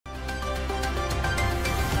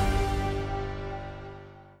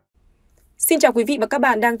Xin chào quý vị và các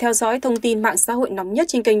bạn đang theo dõi thông tin mạng xã hội nóng nhất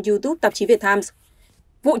trên kênh YouTube tạp chí VietTimes.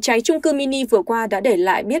 Vụ cháy chung cư mini vừa qua đã để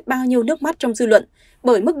lại biết bao nhiêu nước mắt trong dư luận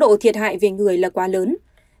bởi mức độ thiệt hại về người là quá lớn.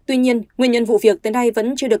 Tuy nhiên, nguyên nhân vụ việc tới nay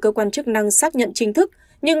vẫn chưa được cơ quan chức năng xác nhận chính thức,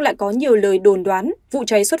 nhưng lại có nhiều lời đồn đoán vụ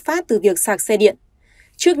cháy xuất phát từ việc sạc xe điện.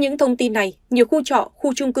 Trước những thông tin này, nhiều khu trọ,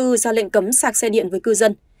 khu chung cư ra lệnh cấm sạc xe điện với cư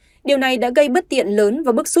dân. Điều này đã gây bất tiện lớn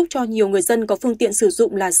và bức xúc cho nhiều người dân có phương tiện sử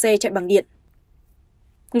dụng là xe chạy bằng điện.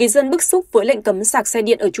 Người dân bức xúc với lệnh cấm sạc xe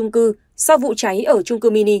điện ở chung cư sau vụ cháy ở chung cư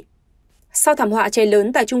mini. Sau thảm họa cháy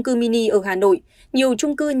lớn tại chung cư mini ở Hà Nội, nhiều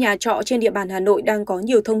chung cư nhà trọ trên địa bàn Hà Nội đang có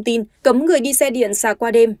nhiều thông tin cấm người đi xe điện sạc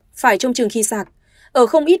qua đêm, phải trông chừng khi sạc. Ở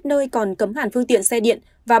không ít nơi còn cấm hẳn phương tiện xe điện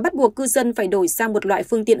và bắt buộc cư dân phải đổi sang một loại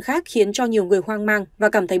phương tiện khác, khiến cho nhiều người hoang mang và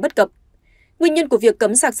cảm thấy bất cập. Nguyên nhân của việc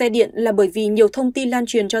cấm sạc xe điện là bởi vì nhiều thông tin lan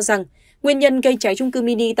truyền cho rằng nguyên nhân gây cháy chung cư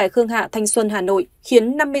mini tại Khương Hạ, Thanh Xuân, Hà Nội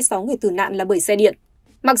khiến 56 người tử nạn là bởi xe điện.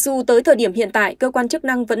 Mặc dù tới thời điểm hiện tại, cơ quan chức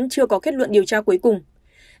năng vẫn chưa có kết luận điều tra cuối cùng.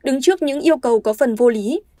 Đứng trước những yêu cầu có phần vô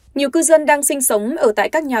lý, nhiều cư dân đang sinh sống ở tại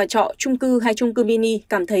các nhà trọ, chung cư hay chung cư mini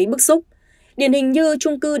cảm thấy bức xúc. Điển hình như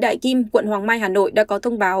chung cư Đại Kim, quận Hoàng Mai, Hà Nội đã có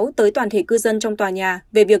thông báo tới toàn thể cư dân trong tòa nhà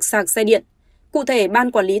về việc sạc xe điện. Cụ thể,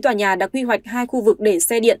 ban quản lý tòa nhà đã quy hoạch 2 khu vực để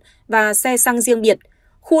xe điện và xe xăng riêng biệt.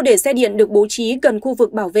 Khu để xe điện được bố trí gần khu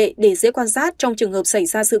vực bảo vệ để dễ quan sát trong trường hợp xảy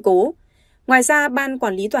ra sự cố. Ngoài ra, ban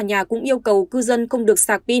quản lý tòa nhà cũng yêu cầu cư dân không được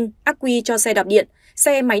sạc pin, ắc quy cho xe đạp điện,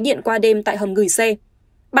 xe máy điện qua đêm tại hầm gửi xe.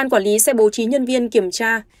 Ban quản lý sẽ bố trí nhân viên kiểm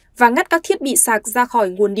tra và ngắt các thiết bị sạc ra khỏi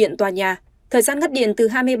nguồn điện tòa nhà, thời gian ngắt điện từ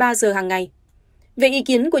 23 giờ hàng ngày. Về ý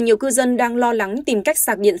kiến của nhiều cư dân đang lo lắng tìm cách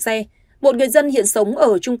sạc điện xe, một người dân hiện sống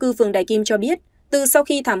ở chung cư phường Đại Kim cho biết, từ sau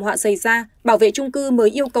khi thảm họa xảy ra, bảo vệ chung cư mới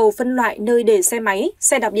yêu cầu phân loại nơi để xe máy,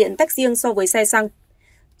 xe đạp điện tách riêng so với xe xăng.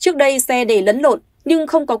 Trước đây xe để lẫn lộn, nhưng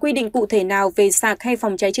không có quy định cụ thể nào về sạc hay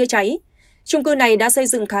phòng cháy chữa cháy. Chung cư này đã xây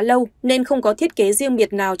dựng khá lâu nên không có thiết kế riêng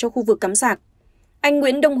biệt nào cho khu vực cắm sạc. Anh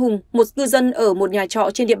Nguyễn Đông Hùng, một cư dân ở một nhà trọ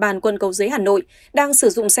trên địa bàn quận Cầu Giấy, Hà Nội, đang sử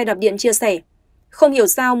dụng xe đạp điện chia sẻ. Không hiểu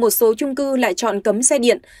sao một số chung cư lại chọn cấm xe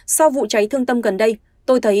điện sau vụ cháy thương tâm gần đây,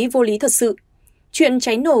 tôi thấy vô lý thật sự. Chuyện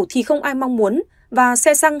cháy nổ thì không ai mong muốn và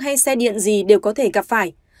xe xăng hay xe điện gì đều có thể gặp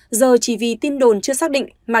phải. Giờ chỉ vì tin đồn chưa xác định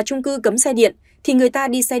mà chung cư cấm xe điện thì người ta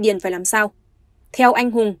đi xe điện phải làm sao? Theo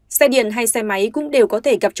anh Hùng, xe điện hay xe máy cũng đều có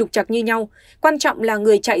thể gặp trục trặc như nhau, quan trọng là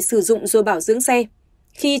người chạy sử dụng rồi bảo dưỡng xe.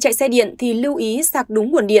 Khi chạy xe điện thì lưu ý sạc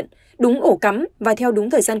đúng nguồn điện, đúng ổ cắm và theo đúng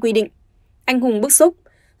thời gian quy định. Anh Hùng bức xúc,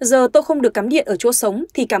 giờ tôi không được cắm điện ở chỗ sống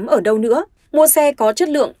thì cắm ở đâu nữa? Mua xe có chất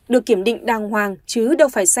lượng, được kiểm định đàng hoàng chứ đâu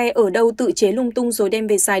phải xe ở đâu tự chế lung tung rồi đem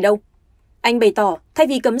về xài đâu. Anh bày tỏ, thay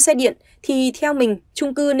vì cấm xe điện thì theo mình,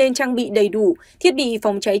 chung cư nên trang bị đầy đủ thiết bị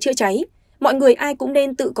phòng cháy chữa cháy. Mọi người ai cũng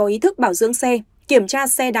nên tự có ý thức bảo dưỡng xe, kiểm tra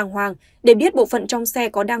xe đàng hoàng để biết bộ phận trong xe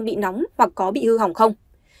có đang bị nóng hoặc có bị hư hỏng không.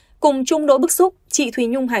 Cùng chung nỗi bức xúc, chị Thùy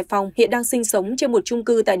Nhung Hải Phòng hiện đang sinh sống trên một chung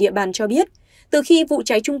cư tại địa bàn cho biết, từ khi vụ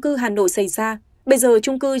cháy chung cư Hà Nội xảy ra, bây giờ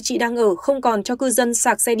chung cư chị đang ở không còn cho cư dân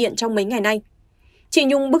sạc xe điện trong mấy ngày nay. Chị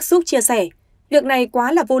Nhung bức xúc chia sẻ, việc này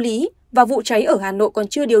quá là vô lý và vụ cháy ở Hà Nội còn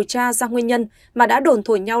chưa điều tra ra nguyên nhân mà đã đồn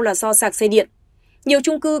thổi nhau là do sạc xe điện. Nhiều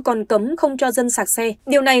chung cư còn cấm không cho dân sạc xe,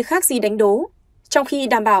 điều này khác gì đánh đố. Trong khi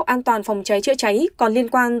đảm bảo an toàn phòng cháy chữa cháy còn liên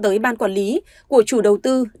quan tới ban quản lý của chủ đầu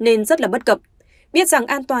tư nên rất là bất cập. Biết rằng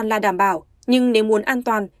an toàn là đảm bảo, nhưng nếu muốn an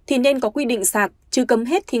toàn thì nên có quy định sạc, chứ cấm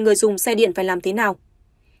hết thì người dùng xe điện phải làm thế nào?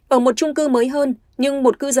 Ở một chung cư mới hơn, nhưng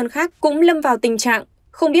một cư dân khác cũng lâm vào tình trạng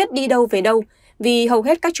không biết đi đâu về đâu vì hầu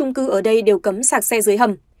hết các chung cư ở đây đều cấm sạc xe dưới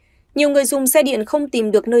hầm. Nhiều người dùng xe điện không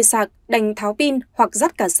tìm được nơi sạc, đành tháo pin hoặc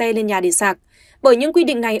dắt cả xe lên nhà để sạc. Bởi những quy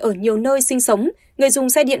định này ở nhiều nơi sinh sống, người dùng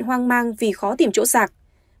xe điện hoang mang vì khó tìm chỗ sạc.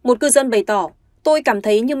 Một cư dân bày tỏ, tôi cảm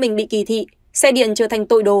thấy như mình bị kỳ thị, xe điện trở thành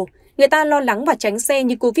tội đồ, người ta lo lắng và tránh xe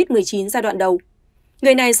như Covid-19 giai đoạn đầu.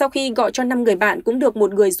 Người này sau khi gọi cho 5 người bạn cũng được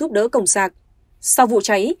một người giúp đỡ cổng sạc. Sau vụ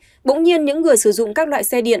cháy, bỗng nhiên những người sử dụng các loại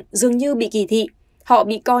xe điện dường như bị kỳ thị, họ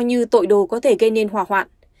bị coi như tội đồ có thể gây nên hỏa hoạn.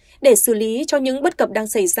 Để xử lý cho những bất cập đang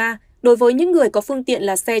xảy ra, đối với những người có phương tiện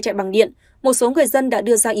là xe chạy bằng điện, một số người dân đã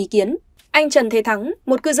đưa ra ý kiến. Anh Trần Thế Thắng,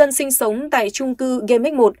 một cư dân sinh sống tại chung cư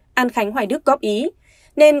GMX1, An Khánh, Hoài Đức góp ý,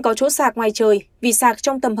 nên có chỗ sạc ngoài trời vì sạc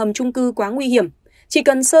trong tầm hầm chung cư quá nguy hiểm. Chỉ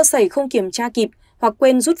cần sơ sẩy không kiểm tra kịp hoặc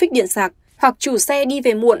quên rút phích điện sạc, hoặc chủ xe đi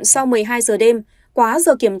về muộn sau 12 giờ đêm, quá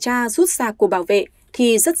giờ kiểm tra rút sạc của bảo vệ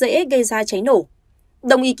thì rất dễ gây ra cháy nổ.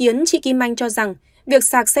 Đồng ý kiến, chị Kim Anh cho rằng việc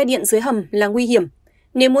sạc xe điện dưới hầm là nguy hiểm.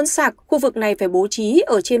 Nếu muốn sạc, khu vực này phải bố trí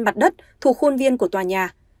ở trên mặt đất thuộc khuôn viên của tòa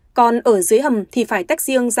nhà. Còn ở dưới hầm thì phải tách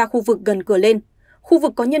riêng ra khu vực gần cửa lên. Khu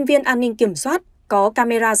vực có nhân viên an ninh kiểm soát, có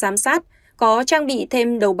camera giám sát, có trang bị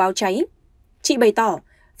thêm đầu báo cháy. Chị bày tỏ,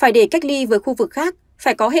 phải để cách ly với khu vực khác,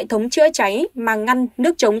 phải có hệ thống chữa cháy mà ngăn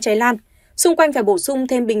nước chống cháy lan. xung quanh phải bổ sung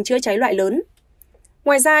thêm bình chữa cháy loại lớn.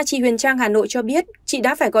 Ngoài ra, chị Huyền Trang Hà Nội cho biết chị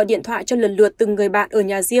đã phải gọi điện thoại cho lần lượt từng người bạn ở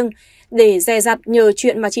nhà riêng để dè dặt nhờ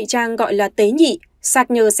chuyện mà chị Trang gọi là tế nhị,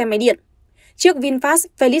 sạc nhờ xe máy điện. Chiếc VinFast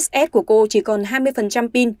Felix S của cô chỉ còn 20%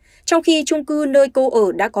 pin, trong khi chung cư nơi cô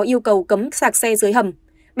ở đã có yêu cầu cấm sạc xe dưới hầm,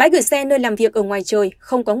 bãi gửi xe nơi làm việc ở ngoài trời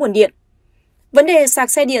không có nguồn điện. Vấn đề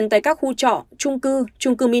sạc xe điện tại các khu trọ,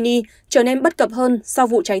 chung cư mini trở nên bất cập hơn sau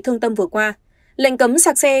vụ cháy thương tâm vừa qua. Lệnh cấm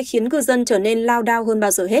sạc xe khiến cư dân trở nên lao đao hơn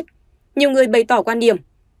bao giờ hết. Nhiều người bày tỏ quan điểm,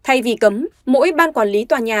 thay vì cấm, mỗi ban quản lý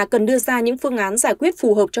tòa nhà cần đưa ra những phương án giải quyết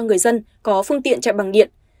phù hợp cho người dân có phương tiện chạy bằng điện,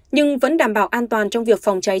 nhưng vẫn đảm bảo an toàn trong việc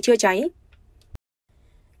phòng cháy chữa cháy.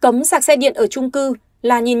 Cấm sạc xe điện ở chung cư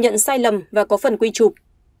là nhìn nhận sai lầm và có phần quy chụp.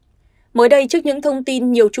 Mới đây, trước những thông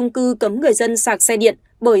tin nhiều chung cư cấm người dân sạc xe điện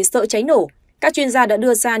bởi sợ cháy nổ, các chuyên gia đã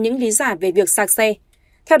đưa ra những lý giải về việc sạc xe.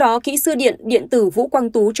 Theo đó, kỹ sư điện tử Vũ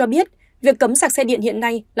Quang Tú cho biết, việc cấm sạc xe điện hiện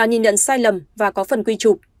nay là nhìn nhận sai lầm và có phần quy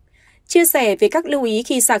chụp. Chia sẻ về các lưu ý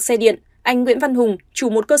khi sạc xe điện, anh Nguyễn Văn Hùng, chủ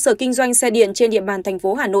một cơ sở kinh doanh xe điện trên địa bàn thành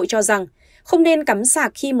phố Hà Nội cho rằng, không nên cắm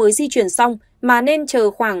sạc khi mới di chuyển xong mà nên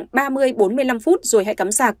chờ khoảng 30-45 phút rồi hãy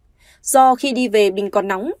cắm sạc. Do khi đi về bình còn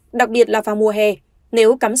nóng, đặc biệt là vào mùa hè,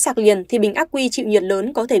 nếu cắm sạc liền thì bình ắc quy chịu nhiệt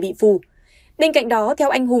lớn có thể bị phù. Bên cạnh đó, theo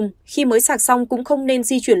anh Hùng, khi mới sạc xong cũng không nên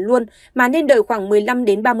di chuyển luôn mà nên đợi khoảng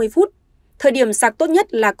 15-30 phút. Thời điểm sạc tốt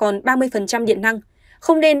nhất là còn 30% điện năng.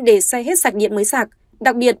 Không nên để xe hết sạc điện mới sạc,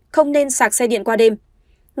 đặc biệt không nên sạc xe điện qua đêm.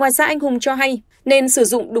 Ngoài ra, anh Hùng cho hay nên sử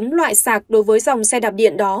dụng đúng loại sạc đối với dòng xe đạp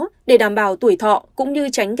điện đó để đảm bảo tuổi thọ cũng như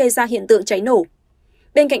tránh gây ra hiện tượng cháy nổ.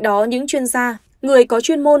 Bên cạnh đó, những chuyên gia, người có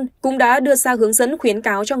chuyên môn cũng đã đưa ra hướng dẫn khuyến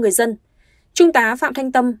cáo cho người dân. Trung tá Phạm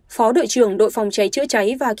Thanh Tâm, Phó đội trưởng đội phòng cháy chữa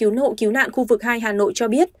cháy và cứu hộ cứu nạn khu vực 2 Hà Nội cho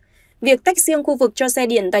biết, việc tách riêng khu vực cho xe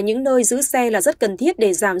điện tại những nơi giữ xe là rất cần thiết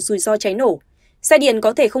để giảm rủi ro cháy nổ. Xe điện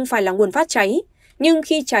có thể không phải là nguồn phát cháy, nhưng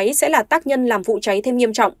khi cháy sẽ là tác nhân làm vụ cháy thêm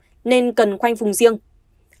nghiêm trọng, nên cần khoanh vùng riêng.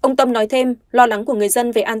 Ông Tâm nói thêm, lo lắng của người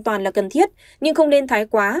dân về an toàn là cần thiết, nhưng không nên thái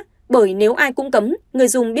quá, bởi nếu ai cũng cấm, người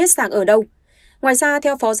dùng biết sạc ở đâu. Ngoài ra,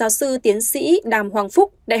 theo Phó Giáo sư Tiến sĩ Đàm Hoàng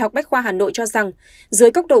Phúc, Đại học Bách khoa Hà Nội cho rằng,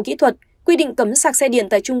 dưới góc độ kỹ thuật, quy định cấm sạc xe điện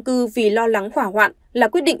tại chung cư vì lo lắng hỏa hoạn là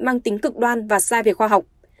quyết định mang tính cực đoan và sai về khoa học.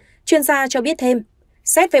 Chuyên gia cho biết thêm,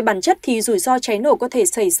 xét về bản chất thì rủi ro cháy nổ có thể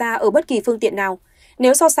xảy ra ở bất kỳ phương tiện nào.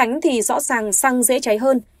 Nếu so sánh thì rõ ràng xăng dễ cháy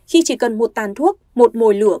hơn khi chỉ cần một tàn thuốc, một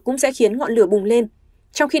mồi lửa cũng sẽ khiến ngọn lửa bùng lên.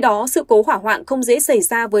 Trong khi đó, sự cố hỏa hoạn không dễ xảy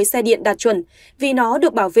ra với xe điện đạt chuẩn vì nó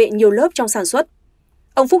được bảo vệ nhiều lớp trong sản xuất.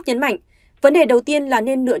 Ông Phúc nhấn mạnh, vấn đề đầu tiên là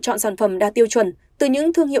nên lựa chọn sản phẩm đạt tiêu chuẩn từ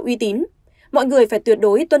những thương hiệu uy tín. Mọi người phải tuyệt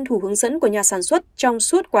đối tuân thủ hướng dẫn của nhà sản xuất trong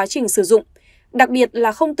suốt quá trình sử dụng, đặc biệt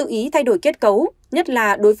là không tự ý thay đổi kết cấu, nhất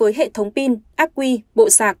là đối với hệ thống pin, ắc quy, bộ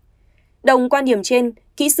sạc. Đồng quan điểm trên,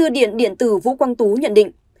 kỹ sư điện tử Vũ Quang Tú nhận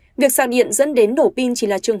định, việc sạc điện dẫn đến nổ pin chỉ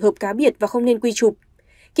là trường hợp cá biệt và không nên quy chụp.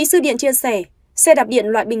 Kỹ sư điện chia sẻ, xe đạp điện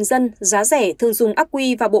loại bình dân, giá rẻ thường dùng ắc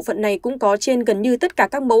quy và bộ phận này cũng có trên gần như tất cả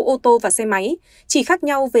các mẫu ô tô và xe máy, chỉ khác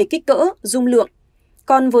nhau về kích cỡ, dung lượng.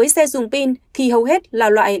 Còn với xe dùng pin thì hầu hết là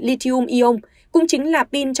loại lithium-ion, cũng chính là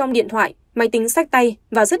pin trong điện thoại, máy tính xách tay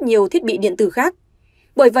và rất nhiều thiết bị điện tử khác.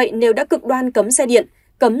 Bởi vậy, nếu đã cực đoan cấm xe điện,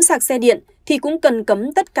 cấm sạc xe điện thì cũng cần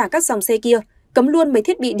cấm tất cả các dòng xe kia, cấm luôn mấy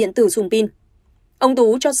thiết bị điện tử dùng pin. Ông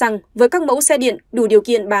Tú cho rằng với các mẫu xe điện đủ điều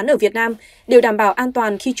kiện bán ở Việt Nam đều đảm bảo an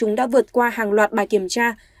toàn khi chúng đã vượt qua hàng loạt bài kiểm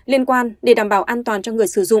tra liên quan để đảm bảo an toàn cho người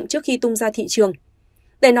sử dụng trước khi tung ra thị trường.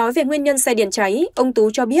 Để nói về nguyên nhân xe điện cháy, ông Tú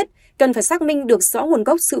cho biết cần phải xác minh được rõ nguồn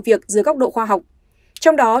gốc sự việc dưới góc độ khoa học.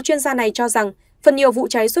 Trong đó, chuyên gia này cho rằng phần nhiều vụ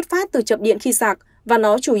cháy xuất phát từ chập điện khi sạc và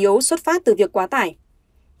nó chủ yếu xuất phát từ việc quá tải.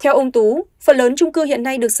 Theo ông Tú, phần lớn chung cư hiện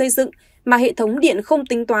nay được xây dựng mà hệ thống điện không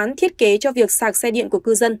tính toán thiết kế cho việc sạc xe điện của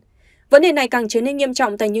cư dân. Vấn đề này càng trở nên nghiêm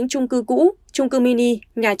trọng tại những chung cư cũ, chung cư mini,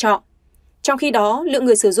 nhà trọ. Trong khi đó, lượng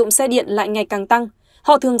người sử dụng xe điện lại ngày càng tăng.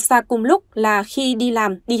 Họ thường sạc cùng lúc là khi đi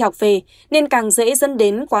làm, đi học về, nên càng dễ dẫn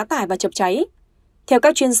đến quá tải và chập cháy. Theo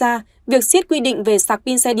các chuyên gia, việc siết quy định về sạc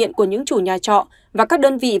pin xe điện của những chủ nhà trọ và các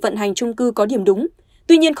đơn vị vận hành chung cư có điểm đúng.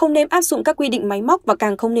 Tuy nhiên không nên áp dụng các quy định máy móc và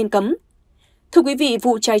càng không nên cấm. Thưa quý vị,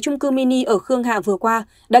 vụ cháy chung cư mini ở Khương Hạ vừa qua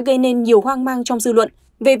đã gây nên nhiều hoang mang trong dư luận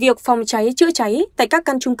về việc phòng cháy chữa cháy tại các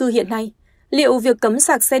căn chung cư hiện nay. Liệu việc cấm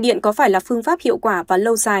sạc xe điện có phải là phương pháp hiệu quả và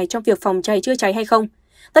lâu dài trong việc phòng cháy chữa cháy hay không?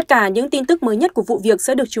 Tất cả những tin tức mới nhất của vụ việc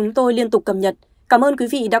sẽ được chúng tôi liên tục cập nhật. Cảm ơn quý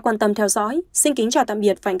vị đã quan tâm theo dõi. Xin kính chào tạm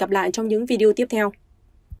biệt và hẹn gặp lại trong những video tiếp theo.